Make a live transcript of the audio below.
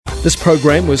This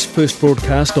program was first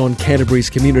broadcast on Canterbury's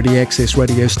community access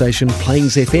radio station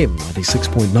Plains FM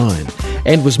 96.9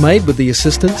 and was made with the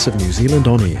assistance of New Zealand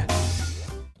On Air.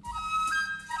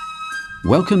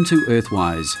 Welcome to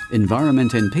Earthwise,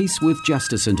 Environment and Peace with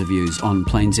Justice interviews on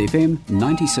Plains FM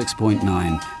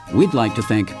 96.9. We'd like to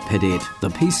thank PEDET,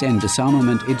 the Peace and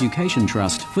Disarmament Education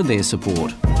Trust, for their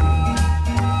support.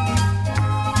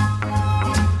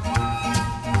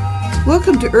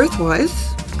 Welcome to Earthwise.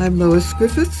 I'm Lois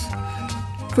Griffiths.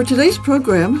 For today's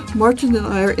program, Martin and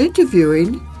I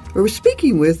we're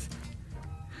speaking with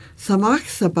SAMAH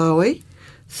Sabawi.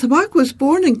 SAMAH was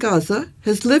born in Gaza,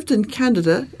 has lived in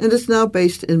Canada, and is now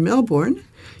based in Melbourne.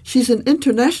 She's an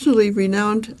internationally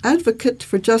renowned advocate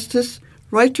for justice,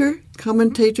 writer,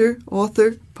 commentator,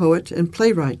 author, poet, and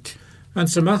playwright. And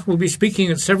SAMAH will be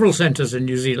speaking at several centres in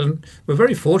New Zealand. We're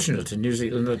very fortunate in New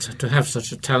Zealand to have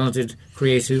such a talented,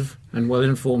 creative and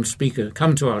well-informed speaker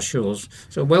come to our shores.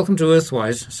 So welcome to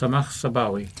Earthwise, SAMAH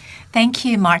Sabawi. Thank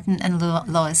you, Martin and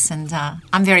Lois. And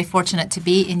I'm very fortunate to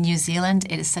be in New Zealand.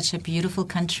 It is such a beautiful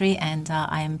country, and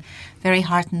I am very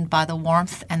heartened by the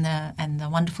warmth and the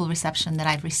wonderful reception that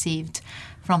I've received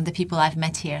from the people I've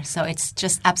met here. So it's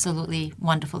just absolutely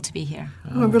wonderful to be here.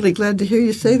 Oh, I'm really glad to hear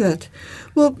you say that.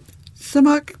 Well,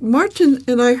 SAMAH, Martin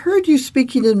and I heard you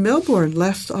speaking in Melbourne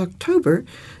last October.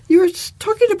 You were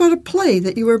talking about a play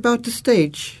that you were about to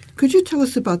stage. Could you tell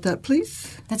us about that,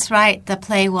 please? That's right. The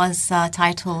play was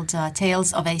titled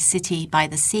Tales of a City by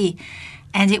the Sea.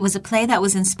 And it was a play that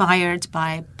was inspired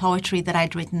by poetry that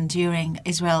I'd written during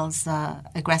Israel's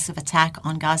aggressive attack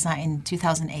on Gaza in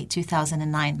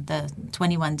 2008-2009, the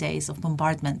 21 days of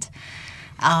bombardment.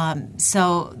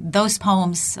 So those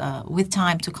poems, with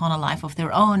time, took on a life of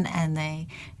their own, and they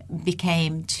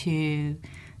became to...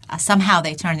 somehow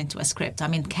they turned into a script. I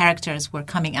mean, characters were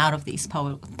coming out of these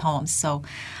poems. So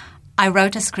I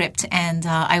wrote a script, and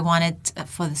I wanted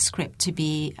for the script to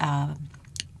be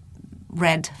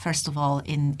read, first of all,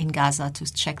 in Gaza to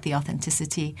check the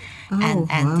authenticity and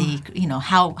the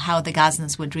how the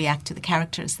Gazans would react to the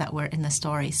characters that were in the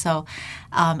story. So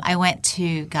I went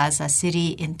to Gaza City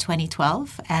in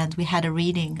 2012, and we had a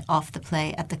reading of the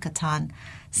play at the Katan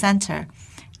Center.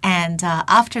 And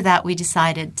after that, we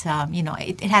decided,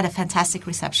 it had a fantastic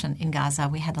reception in Gaza.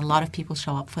 We had a lot of people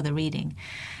show up for the reading.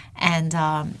 And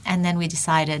then we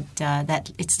decided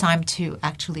that it's time to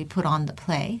actually put on the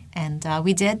play. And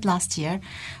we did last year.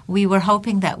 We were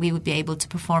hoping that we would be able to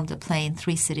perform the play in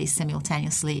 3 cities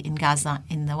simultaneously, in Gaza,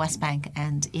 in the West Bank,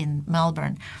 and in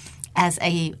Melbourne, as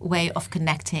a way of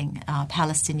connecting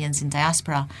Palestinians in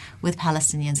diaspora with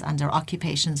Palestinians under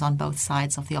occupations on both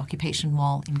sides of the occupation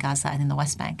wall in Gaza and in the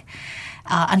West Bank.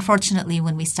 Unfortunately,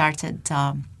 when we started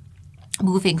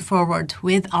moving forward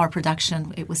with our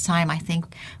production, it was time, I think.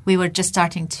 We were just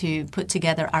starting to put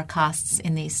together our casts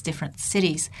in these different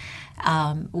cities.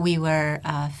 We were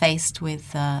faced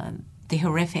with the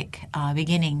horrific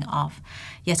beginning of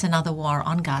yet another war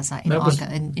on Gaza in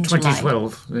July.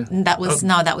 2012. Yeah.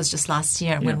 That was just last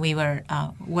year when we were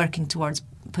working towards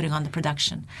putting on the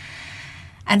production.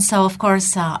 And so, of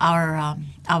course,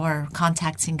 our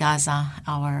contacts in Gaza,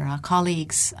 our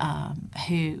colleagues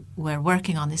who were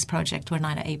working on this project were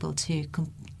not able to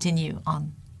continue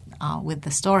on with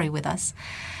the story with us.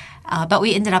 But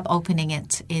we ended up opening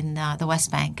it in the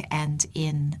West Bank and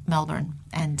in Melbourne.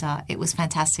 And it was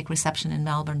fantastic reception in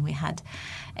Melbourne. We had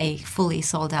a fully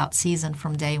sold-out season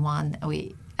from day one.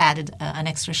 We added an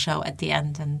extra show at the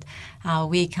end, and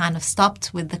we kind of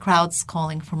stopped with the crowds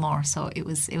calling for more. So it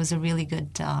was a really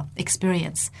good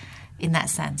experience in that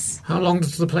sense. How long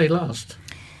does the play last?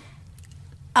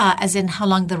 As in how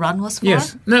long the run was for?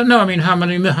 Yes. No, I mean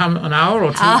an hour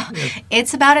or two? Yes.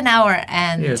 It's about an hour,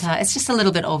 and yes. It's just a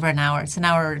little bit over an hour. It's an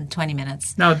hour and 20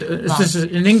 minutes. Now, this is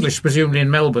in English, presumably,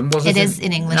 in Melbourne, was it? It is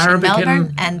in English in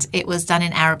Melbourne, and it was done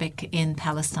in Arabic in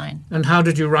Palestine. And how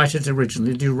did you write it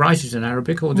originally? Did you write it in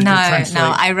Arabic, or did you translate?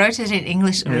 No, I wrote it in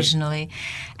English originally.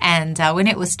 Yes. And when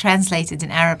it was translated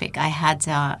in Arabic, I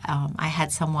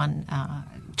had someone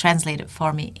translate it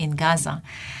for me in Gaza.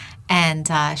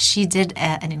 And she did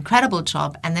an incredible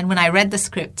job. And then when I read the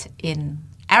script in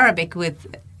Arabic with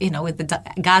the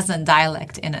Gazan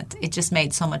dialect in it, it just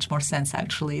made so much more sense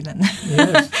actually than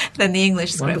than the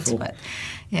English script. Wonderful. But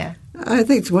yeah, I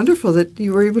think it's wonderful that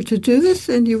you were able to do this,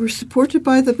 and you were supported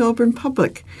by the Melbourne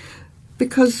public.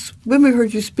 Because when we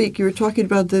heard you speak, you were talking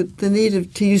about the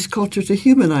need to use culture to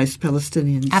humanize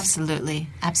Palestinians. Absolutely,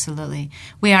 absolutely.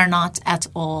 We are not at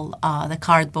all the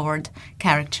cardboard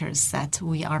characters that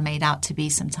we are made out to be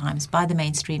sometimes by the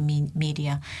mainstream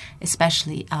media,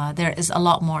 especially. There is a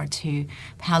lot more to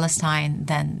Palestine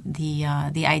than the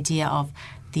idea of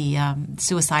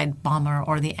suicide bomber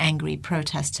or the angry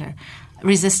protester.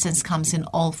 Resistance comes in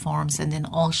all forms and in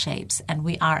all shapes, and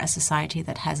we are a society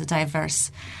that has a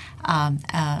diverse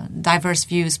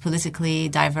views politically,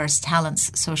 diverse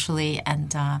talents socially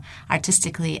and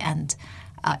artistically, and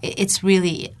I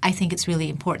think it's really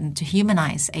important to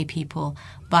humanize a people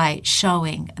by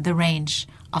showing the range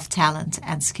of talent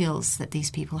and skills that these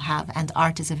people have, and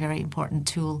art is a very important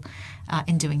tool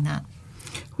in doing that.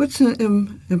 What's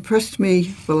impressed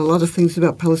me, well, a lot of things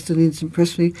about Palestinians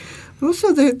impressed me, but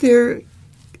also their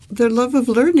love of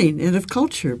learning and of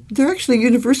culture. There are actually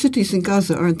universities in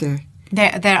Gaza, aren't there?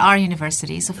 There are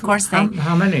universities, of course.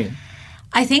 How many?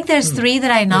 I think there's 3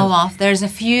 that I know of. There's a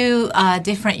few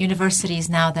different universities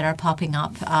now that are popping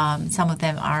up. Some of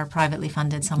them are privately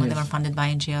funded. Some of them are funded by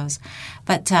NGOs.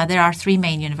 But there are 3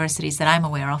 main universities that I'm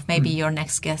aware of. Maybe your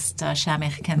next guest,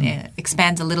 Shamikh, can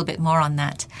expand a little bit more on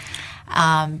that.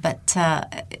 But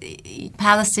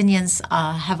Palestinians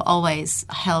have always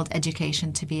held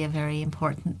education to be a very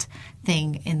important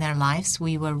thing in their lives.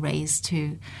 We were raised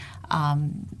to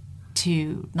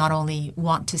not only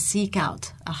want to seek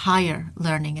out a higher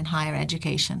learning and higher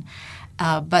education,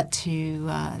 but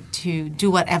to do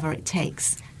whatever it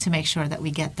takes to make sure that we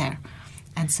get there.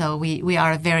 And so we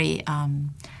are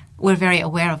we're very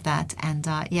aware of that. And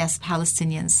yes,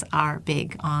 Palestinians are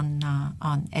big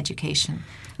on education.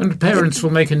 And parents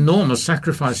will make enormous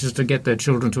sacrifices to get their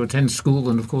children to attend school,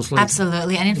 and of course later.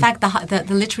 Absolutely. And in fact,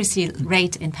 the literacy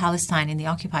rate in Palestine, in the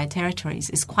occupied territories,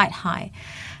 is quite high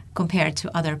compared to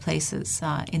other places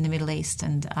in the Middle East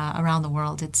and around the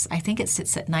world. I think it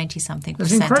sits at 90-something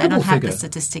percent. I don't have the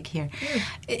statistic here. Yeah.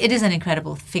 It is an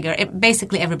incredible figure.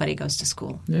 Basically, everybly goes to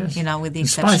school, yes. With the in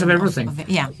exception spite of everything.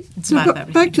 In spite of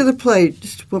everything. Back to the play,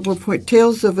 just one more point.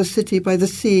 Tales of a City by the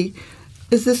Sea.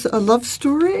 Is this a love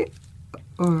story?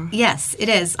 Or? Yes, it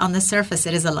is. On the surface,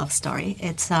 it is a love story.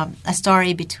 It's a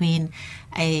story between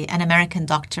an American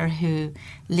doctor who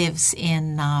lives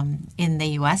in the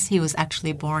U.S. He was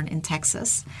actually born in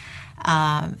Texas.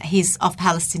 He's of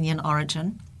Palestinian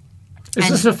origin. Is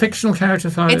this a fictional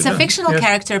character? It's a fictional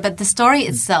character, but the story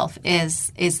itself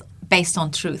is based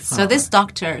on truth. So this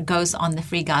doctor goes on the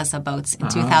Free Gaza boats in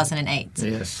 2008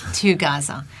 to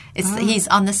Gaza. He's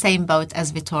on the same boat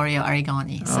as Vittorio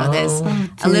Arrigoni. So there's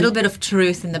a little bit of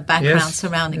truth in the background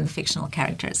surrounding the fictional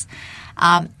characters.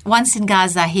 Once in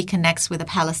Gaza, he connects with a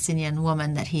Palestinian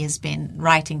woman that he has been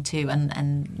writing to and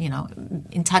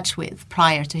in touch with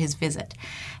prior to his visit,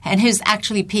 and who's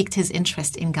actually piqued his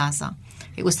interest in Gaza.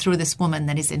 It was through this woman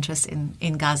that his interest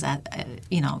in Gaza,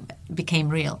 became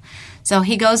real. So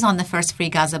he goes on the first Free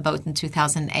Gaza boat in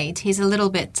 2008. He's a little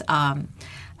bit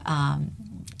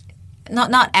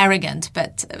not arrogant,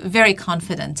 but very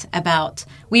confident about,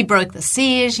 we broke the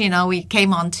siege, we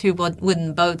came on 2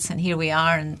 wooden boats and here we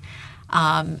are.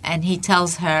 And he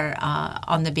tells her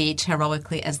on the beach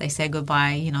heroically as they say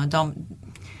goodbye,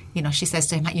 she says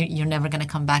to him, you're never going to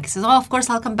come back. He says, of course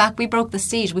I'll come back. We broke the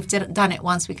siege. We've done it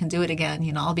once. We can do it again.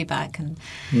 I'll be back. And,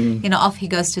 off he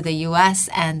goes to the U.S.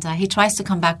 and he tries to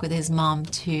come back with his mom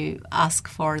to ask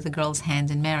for the girl's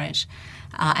hand in marriage.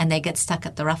 And they get stuck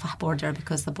at the Rafah border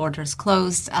because the border is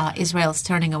closed. Israel's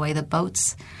turning away the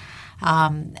boats.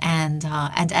 And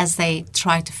as they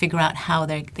try to figure out how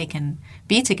they can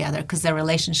be together, because their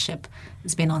relationship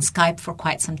has been on Skype for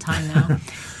quite some time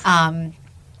now,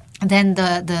 then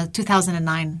the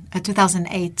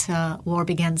 2008 war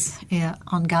begins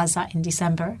on Gaza in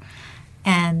December,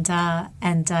 and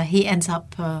he ends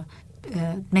up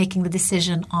making the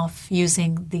decision of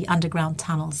using the underground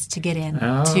tunnels to get in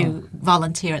to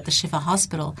volunteer at the Shifa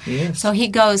Hospital. Yes. So he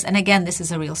goes, and again, this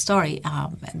is a real story.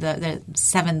 The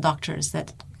 7 doctors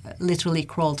that literally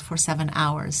crawled for 7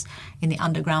 hours in the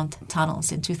underground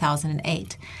tunnels in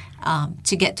 2008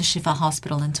 to get to Shifa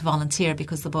Hospital and to volunteer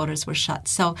because the borders were shut.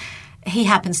 So he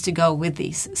happens to go with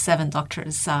these 7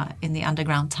 doctors in the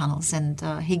underground tunnels, and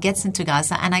he gets into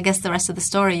Gaza. And I guess the rest of the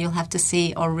story you'll have to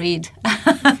see or read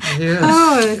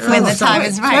when the time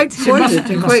is right. Quite poignant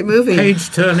and quite moving.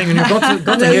 Page turning, and you've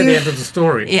got to hear the end of the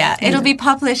story. Yeah, it'll be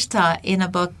published in a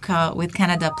book with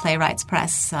Canada Playwrights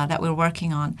Press that we're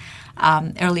working on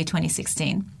early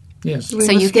 2016. Yes.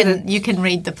 So you can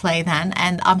read the play then,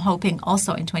 and I'm hoping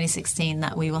also in 2016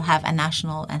 that we will have a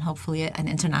national and hopefully an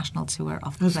international tour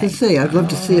of the play. I was going to say, I'd love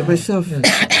to see it myself.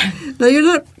 Yes. Now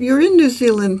you're in New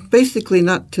Zealand basically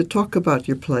not to talk about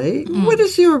your play. What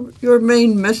is your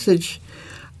main message?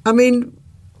 I mean,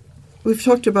 we've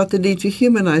talked about the need to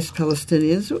humanize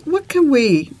Palestinians. What can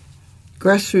we,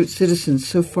 grassroots citizens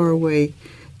so far away,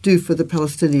 do for the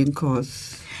Palestinian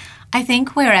cause? I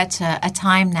think we're at a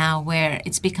time now where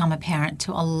it's become apparent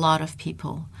to a lot of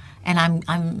people And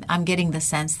I'm getting the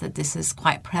sense that this is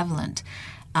quite prevalent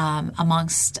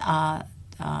amongst the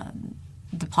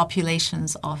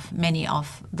populations of many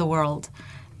of the world,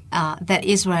 that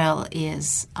Israel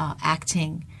is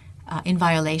acting in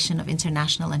violation of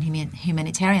international and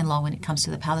humanitarian law when it comes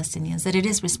to the Palestinians, that it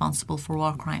is responsible for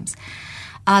war crimes.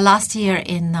 Last year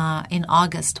in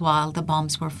August, while the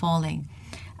bombs were falling,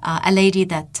 a lady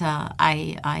that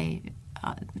I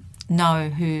know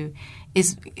who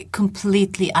is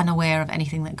completely unaware of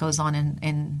anything that goes on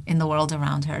in the world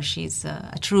around her. She's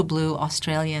a true blue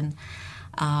Australian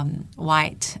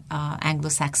white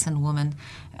Anglo-Saxon woman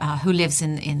who lives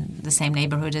in the same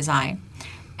neighborhood as I.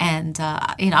 And,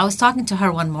 I was talking to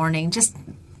her one morning, just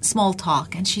small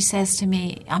talk, and she says to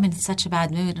me, I'm in such a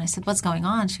bad mood. And I said, what's going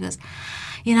on? She goes,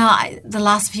 the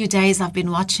last few days I've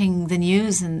been watching the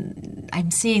news and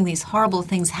I'm seeing these horrible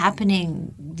things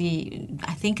happening.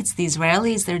 I think it's the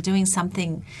Israelis, they're doing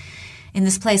something in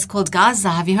this place called Gaza.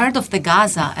 Have you heard of the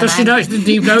Gaza? Does she know? Do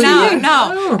you know?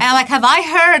 No. Oh. And I'm like, have I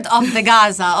heard of the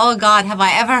Gaza? Oh, God, have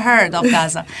I ever heard of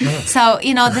Gaza? No. So,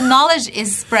 the knowledge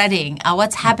is spreading.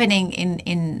 What's happening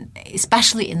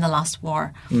especially in the last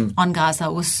war on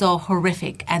Gaza was so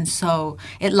horrific, and so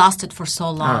it lasted for so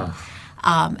long.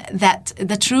 That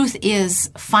the truth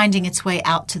is finding its way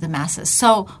out to the masses.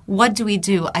 So what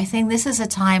do? I think this is a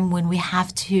time when we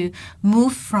have to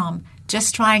move from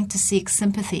just trying to seek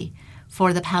sympathy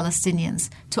for the Palestinians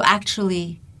to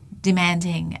actually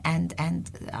demanding and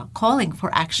calling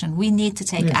for action. We need to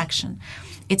take action.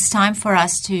 It's time for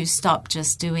us to stop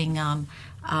just doing, going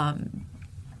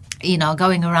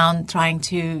around trying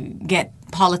to get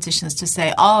politicians to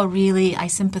say, oh, really, I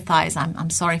sympathize, I'm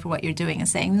sorry for what you're doing, and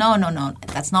saying, no,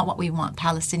 that's not what we want.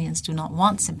 Palestinians do not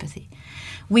want sympathy.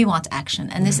 We want action.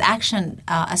 And this action,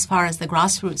 as far as the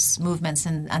grassroots movements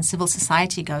and civil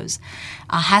society goes,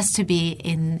 has to be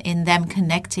in them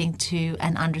connecting to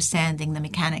and understanding the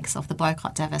mechanics of the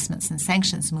boycott, divestments, and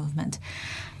sanctions movement.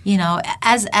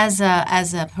 As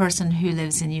a person who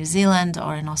lives in New Zealand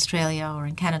or in Australia or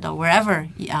in Canada, wherever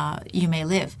you may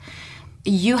live,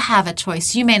 you have a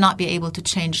choice. You may not be able to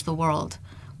change the world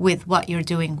with what you're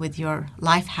doing with your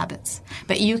life habits,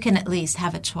 but you can at least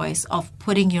have a choice of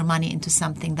putting your money into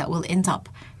something that will end up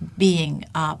being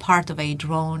part of a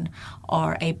drone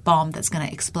or a bomb that's going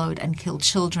to explode and kill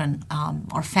children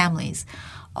or families,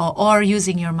 or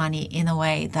using your money in a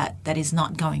way that is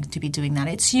not going to be doing that.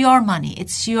 It's your money.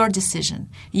 It's your decision.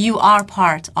 You are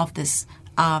part of this.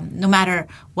 No matter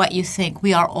what you think,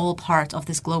 we are all part of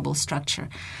this global structure.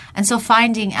 And so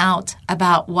finding out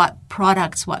about what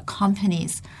products, what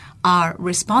companies are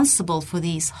responsible for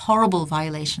these horrible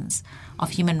violations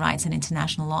of human rights and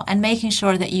international law, and making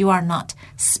sure that you are not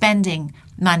spending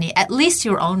money, at least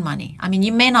your own money. I mean,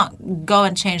 you may not go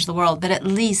and change the world, but at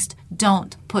least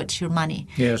don't put your money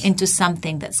into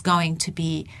something that's going to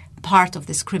be part of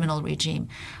this criminal regime.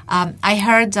 I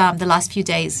heard the last few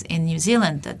days in New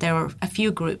Zealand that there were a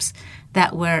few groups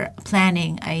that were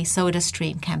planning a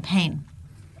SodaStream campaign.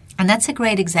 And that's a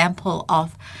great example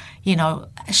of,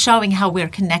 showing how we're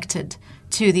connected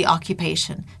to the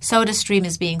occupation. SodaStream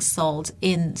is being sold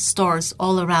in stores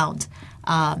all around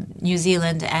New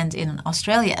Zealand and in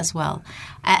Australia as well.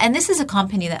 And this is a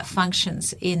company that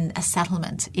functions in a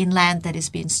settlement in land that is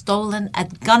being stolen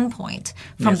at gunpoint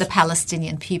from the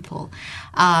Palestinian people.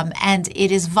 And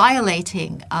it is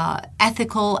violating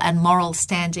ethical and moral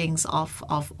standings of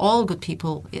all good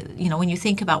people, when you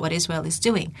think about what Israel is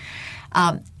doing.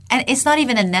 And it's not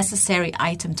even a necessary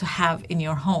item to have in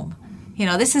your home.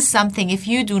 This is something, if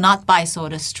you do not buy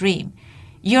SodaStream,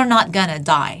 you're not going to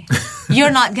die.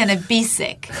 You're not going to be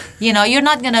sick. You're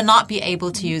not going to not be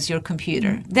able to use your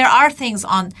computer. There are things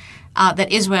on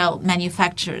that Israel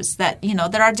manufactures that,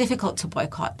 that are difficult to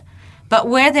boycott. But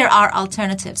where there are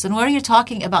alternatives, and where you're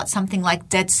talking about something like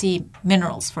Dead Sea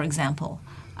minerals, for example,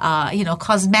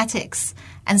 cosmetics,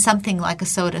 and something like a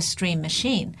SodaStream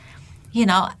machine,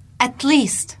 at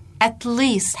least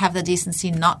have the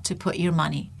decency not to put your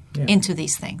money into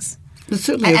these things.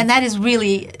 And that is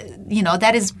really,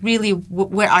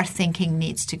 where our thinking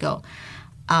needs to go.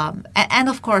 And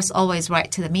of course, always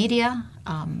write to the media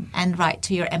and write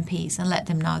to your MPs and let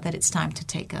them know that it's time to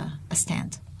take a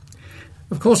stand.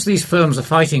 Of course, these firms are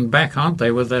fighting back, aren't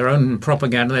they, with their own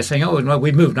propaganda. They're saying,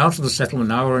 we've moved out of the settlement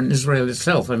now, or in Israel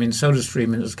itself. I mean,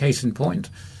 SodaStream is a case in point.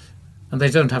 And they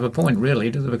don't have a point,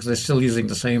 really, do they? Because they're still using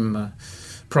the same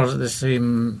product, the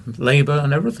same labour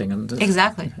and everything. And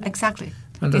Exactly.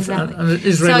 And Israel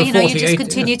so, you just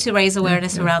continue to raise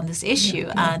awareness around this issue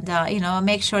and,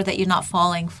 make sure that you're not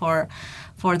falling for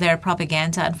for their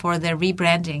propaganda and for their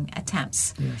rebranding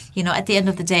attempts. Yes. At the end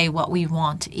of the day, what we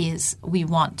want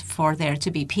for there to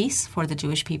be peace for the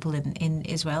Jewish people in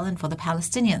Israel and for the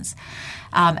Palestinians.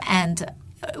 And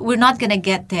we're not going to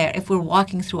get there if we're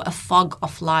walking through a fog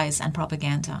of lies and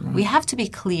propaganda. Mm. We have to be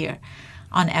clear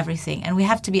on everything, and we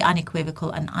have to be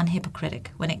unequivocal and unhypocritic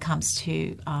when it comes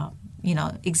to,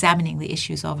 examining the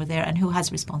issues over there and who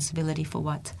has responsibility for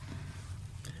what.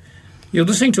 You're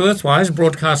listening to Earthwise,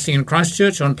 broadcasting in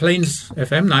Christchurch on Plains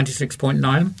FM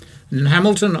 96.9, and in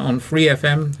Hamilton on Free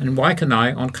FM, and in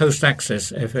Waikanae on Coast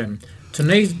Access FM.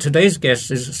 Today's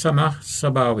guest is SAMAH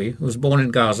SABAWI, who was born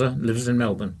in Gaza and lives in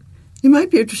Melbourne. You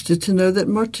might be interested to know that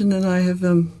Martin and I have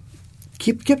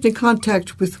kept in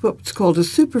contact with what's called a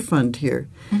super fund here.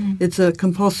 Mm-hmm. It's a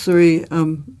compulsory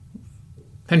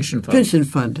pension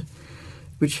fund,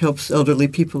 which helps elderly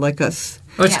people like us.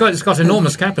 Oh, it's got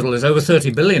enormous capital. It's over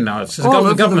 30 billion now. It's a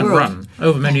government run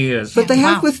over many years. But they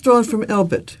have withdrawn from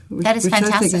Elbit, which I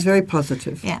think is very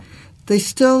positive. Yeah. They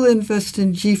still invest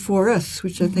in G4S,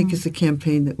 which I think is a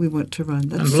campaign that we want to run.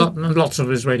 And lots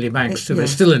of Israeli banks too. They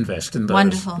still invest in those.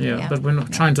 Wonderful. Yeah. But we're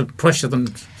not trying to pressure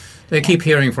them. They keep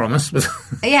hearing from us. But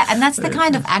yeah, and that's the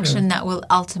kind of action that will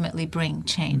ultimately bring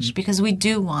change, because we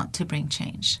do want to bring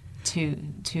change to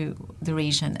the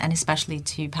region, and especially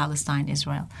to Palestine,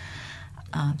 Israel.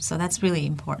 So that's really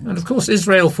important. And of course,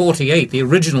 Israel 48, the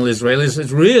original Israel,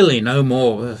 is really no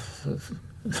more...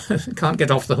 can't get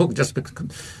off the hook just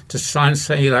to try and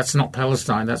say that's not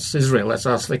Palestine, that's Israel, that's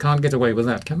us. They can't get away with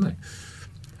that, can they?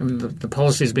 I mean, the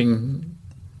policy is being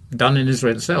done in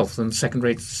Israel itself, and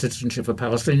second-rate citizenship for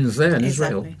Palestinians there in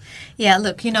Israel. Yeah,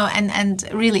 look, and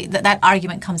really that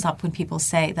argument comes up when people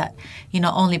say that,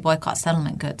 only boycott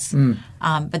settlement goods,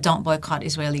 but don't boycott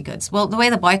Israeli goods. Well, the way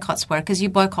the boycotts work is you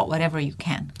boycott whatever you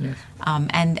can. Yes.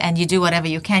 And you do whatever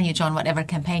you can, you join whatever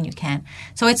campaign you can.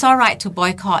 So it's all right to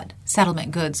boycott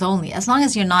settlement goods only, as long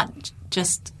as you're not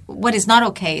just... What is not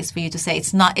okay is for you to say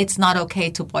it's not okay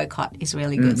to boycott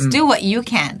Israeli goods. Mm-hmm. Do what you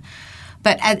can.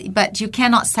 But you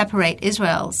cannot separate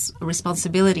Israel's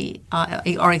responsibility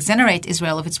or exonerate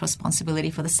Israel of its responsibility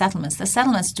for the settlements. The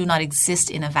settlements do not exist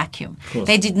in a vacuum.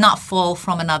 They did not fall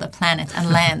from another planet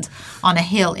and land on a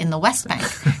hill in the West Bank.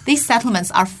 These settlements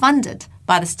are funded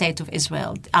by the State of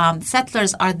Israel.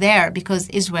 Settlers are there because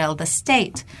Israel, the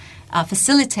state,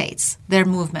 facilitates their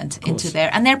movement into there,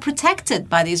 and they're protected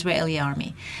by the Israeli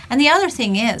army. And the other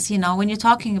thing is, when you're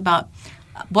talking about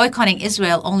boycotting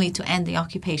Israel only to end the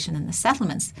occupation and the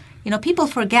settlements, people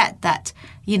forget that,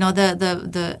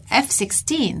 the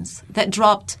F-16s that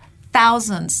dropped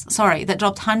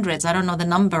hundreds, I don't know the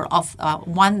number of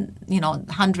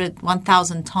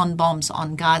 1,000-ton bombs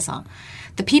on Gaza.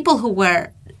 The people who were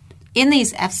in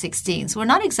these F-16s were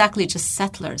not exactly just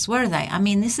settlers, were they? I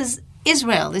mean, this is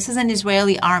Israel. This is an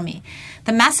Israeli army.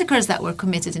 The massacres that were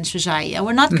committed in Shujaia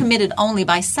were not committed only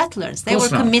by settlers. They were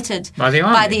committed by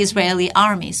the Israeli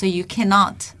army. So you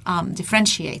cannot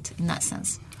differentiate in that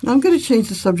sense. Now I'm going to change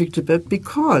the subject a bit,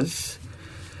 because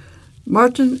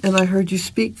Martin and I heard you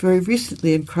speak very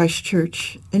recently in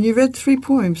Christchurch, and you read 3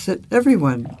 poems that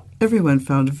everyone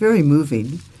found very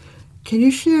moving. Can you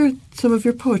share some of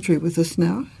your poetry with us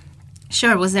now?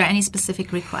 Sure. Was there any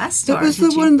specific request? That was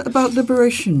the one about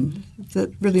liberation that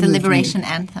really moved me. The Liberation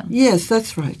Anthem. Yes,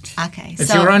 that's right. Okay.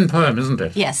 It's your own poem, isn't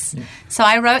it? Yes. Yeah. So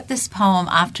I wrote this poem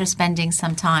after spending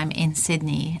some time in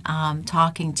Sydney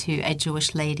talking to a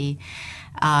Jewish lady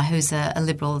who's a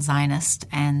liberal Zionist,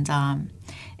 and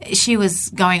she was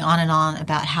going on and on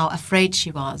about how afraid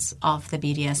she was of the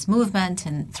BDS movement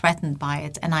and threatened by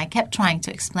it. And I kept trying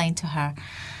to explain to her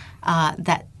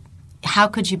that how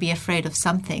could you be afraid of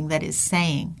something that is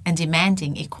saying and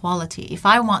demanding equality? If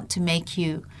I'm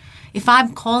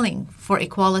calling for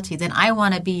equality, then I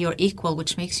want to be your equal,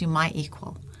 which makes you my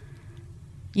equal.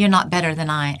 You're not better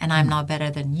than I, and I'm not better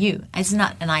than you. It's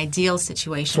not an ideal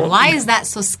situation. Why is that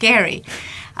so scary?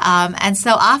 And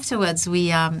so afterwards,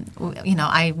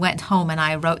 I went home and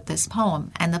I wrote this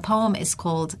poem, and the poem is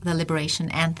called The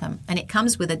Liberation Anthem, and it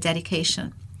comes with a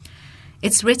dedication.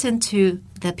 It's written to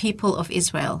the people of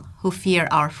Israel who fear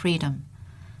our freedom.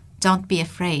 Don't be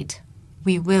afraid.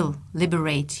 We will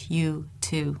liberate you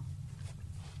too.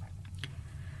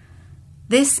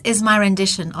 This is my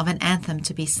rendition of an anthem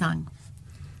to be sung.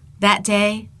 That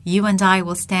day, you and I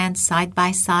will stand side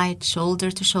by side, shoulder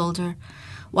to shoulder,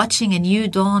 watching a new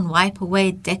dawn wipe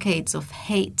away decades of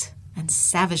hate and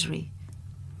savagery.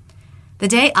 The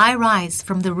day I rise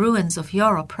from the ruins of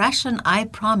your oppression, I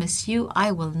promise you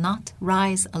I will not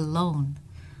rise alone.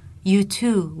 You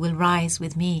too will rise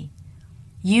with me.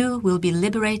 You will be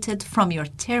liberated from your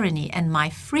tyranny, and my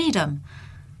freedom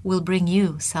will bring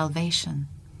you salvation.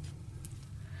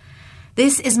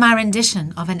 This is my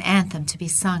rendition of an anthem to be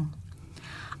sung.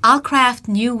 I'll craft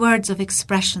new words of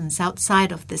expressions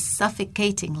outside of this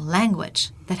suffocating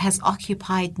language that has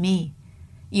occupied me.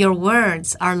 Your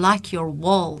words are like your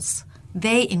walls.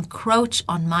 They encroach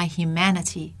on my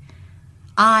humanity.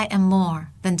 I am more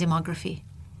than demography.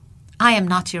 I am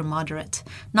not your moderate,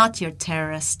 not your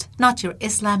terrorist, not your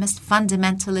Islamist,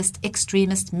 fundamentalist,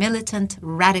 extremist, militant,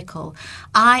 radical.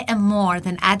 I am more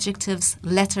than adjectives,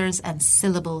 letters, and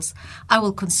syllables. I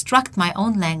will construct my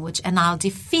own language, and I'll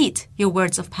defeat your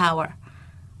words of power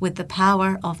with the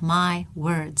power of my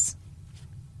words.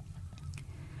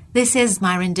 This is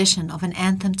my rendition of an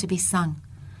anthem to be sung.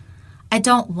 I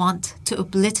don't want to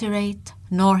obliterate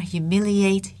nor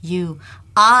humiliate you.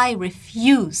 I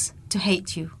refuse to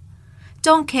hate you.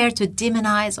 Don't care to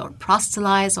demonize or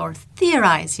proselytize or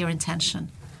theorize your intention.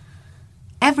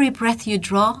 Every breath you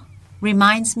draw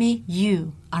reminds me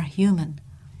you are human.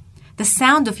 The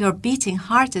sound of your beating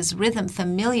heart is rhythm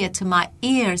familiar to my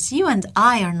ears. You and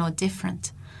I are no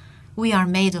different. We are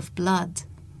made of blood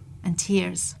and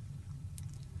tears.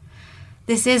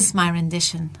 This is my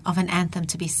rendition of an anthem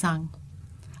to be sung.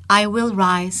 I will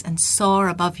rise and soar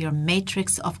above your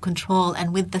matrix of control,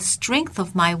 and with the strength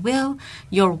of my will,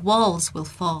 your walls will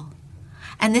fall.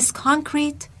 And this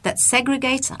concrete that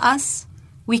segregates us,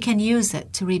 we can use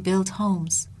it to rebuild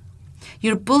homes.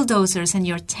 Your bulldozers and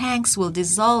your tanks will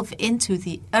dissolve into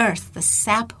the earth. The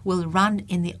sap will run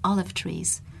in the olive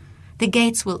trees. The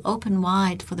gates will open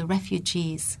wide for the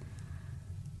refugees.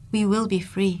 We will be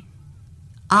free.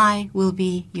 I will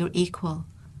be your equal.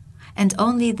 And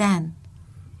only then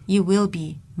you will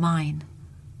be mine,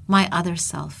 my other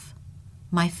self,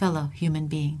 my fellow human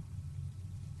being.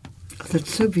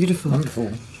 That's so beautiful. Wonderful.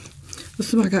 Well,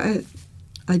 SAMAH,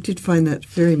 I did find that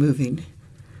very moving.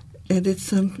 And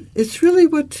it's really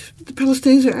what the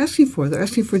Palestinians are asking for. They're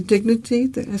asking for dignity,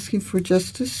 they're asking for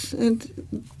justice, and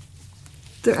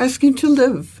they're asking to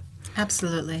live.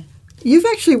 Absolutely. You've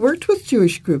actually worked with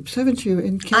Jewish groups, haven't you,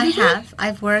 in Canada? I have.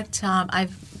 I've worked,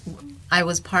 I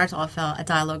was part of a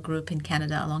dialogue group in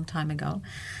Canada a long time ago.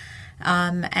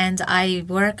 And I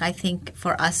work, I think,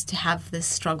 for us to have this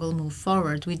struggle move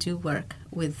forward. We do work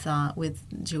with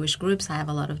Jewish groups. I have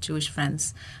a lot of Jewish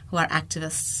friends who are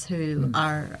activists who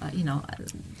are,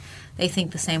 they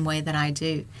think the same way that I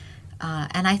do.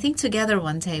 And I think together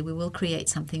one day we will create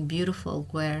something beautiful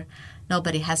where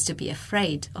nobody has to be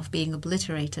afraid of being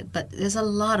obliterated. But there's a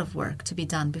lot of work to be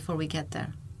done before we get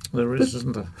there. There is,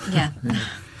 isn't there? Yeah.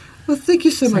 Well, thank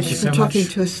you so much for talking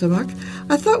to us, SAMAH.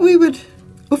 I thought we would...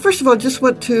 Well, first of all, I just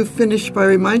want to finish by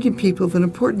reminding people of an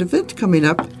important event coming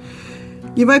up.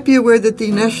 You might be aware that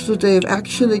the National Day of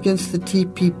Action against the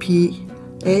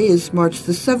TPPA is March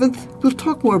the 7th. We'll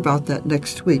talk more about that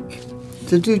next week.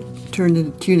 So do tune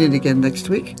in again next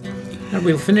week. And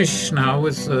we'll finish now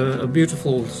with a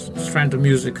beautiful strand of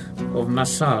music of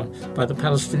Massa by the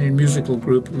Palestinian musical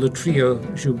group Le Trio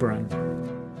Joubran.